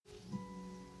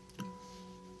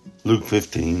Luke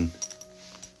 15,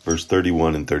 verse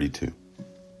 31 and 32.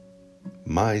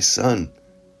 My son,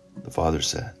 the father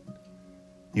said,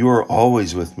 you are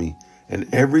always with me,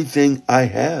 and everything I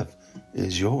have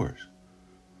is yours.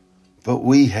 But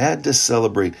we had to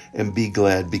celebrate and be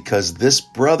glad because this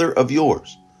brother of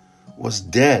yours was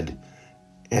dead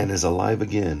and is alive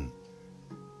again.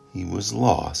 He was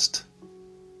lost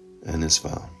and is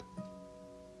found.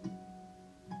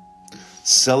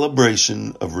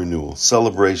 Celebration of renewal,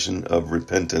 celebration of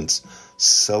repentance,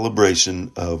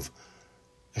 celebration of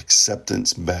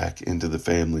acceptance back into the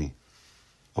family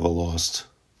of a lost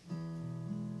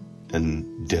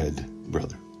and dead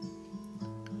brother.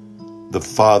 The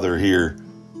father here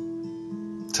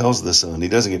tells the son, he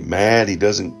doesn't get mad, he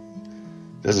doesn't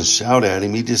shout at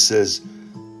him, he just says,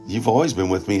 you've always been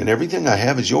with me and everything I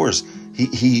have is yours.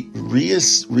 He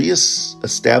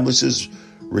reestablishes,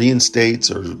 reinstates,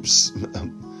 or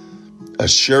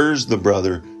assures the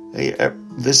brother, hey,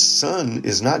 this son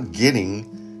is not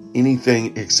getting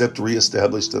anything except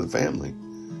reestablished to the family.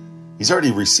 He's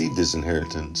already received his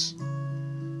inheritance,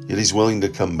 yet he's willing to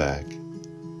come back.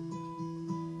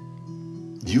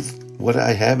 What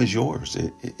I have is yours.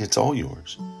 It's all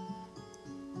yours.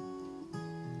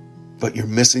 But you're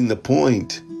missing the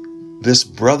point. This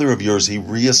brother of yours, he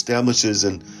reestablishes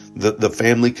in the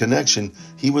family connection.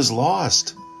 He was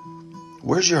lost.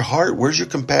 Where's your heart? Where's your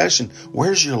compassion?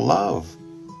 Where's your love?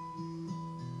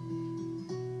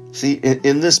 See,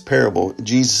 in this parable,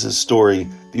 Jesus' story,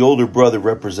 the older brother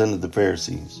represented the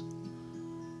Pharisees.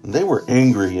 They were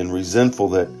angry and resentful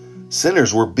that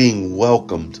sinners were being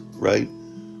welcomed, right,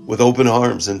 with open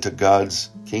arms into God's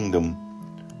kingdom.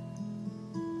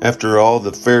 After all,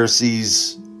 the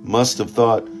Pharisees must have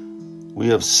thought, we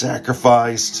have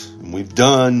sacrificed and we've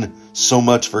done so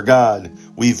much for God.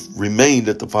 We've remained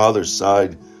at the Father's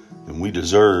side and we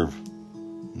deserve.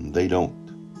 And they don't.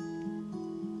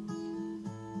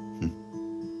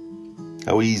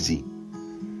 How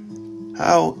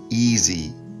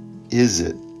easy is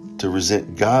it to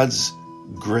resent God's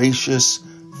gracious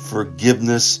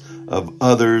forgiveness of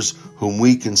others whom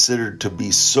we consider to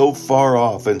be so far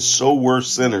off and so worse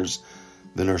sinners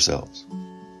than ourselves?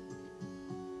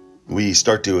 We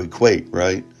start to equate,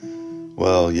 right?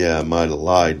 Well, yeah, I might have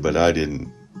lied, but I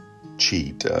didn't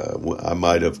cheat. I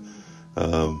might have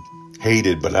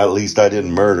hated, but at least I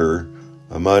didn't murder.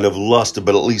 I might have lusted,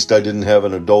 but at least I didn't have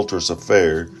an adulterous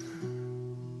affair.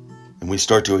 And we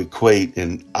start to equate,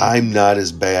 and I'm not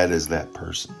as bad as that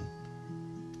person.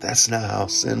 That's not how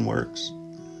sin works.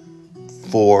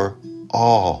 For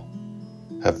all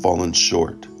have fallen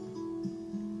short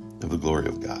of the glory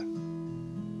of God.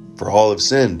 For all have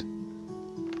sinned,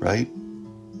 right?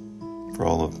 For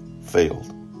all have failed.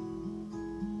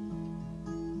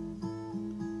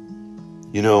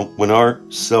 You know, when our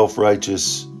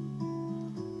self-righteous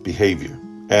behavior,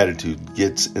 attitude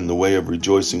gets in the way of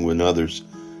rejoicing when others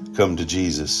come to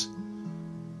Jesus,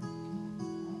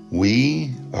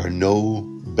 we are no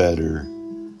better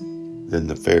than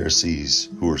the Pharisees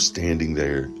who are standing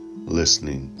there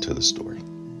listening to the story.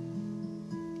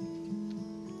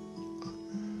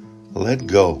 Let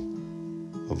go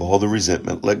of all the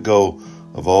resentment. Let go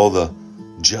of all the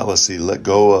jealousy. Let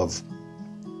go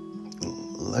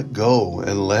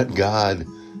and let God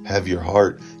have your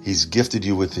heart. He's gifted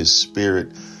you with His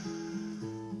Spirit.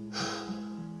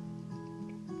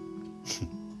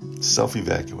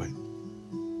 Self-evacuate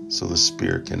so the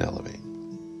Spirit can elevate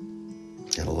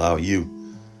and allow you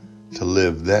to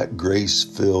live that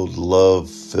grace-filled,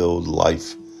 love-filled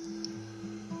life.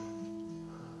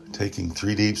 Taking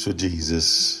 3 deeps with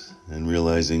Jesus and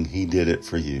realizing He did it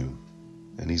for you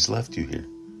and He's left you here.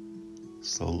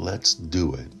 So let's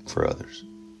do it for others.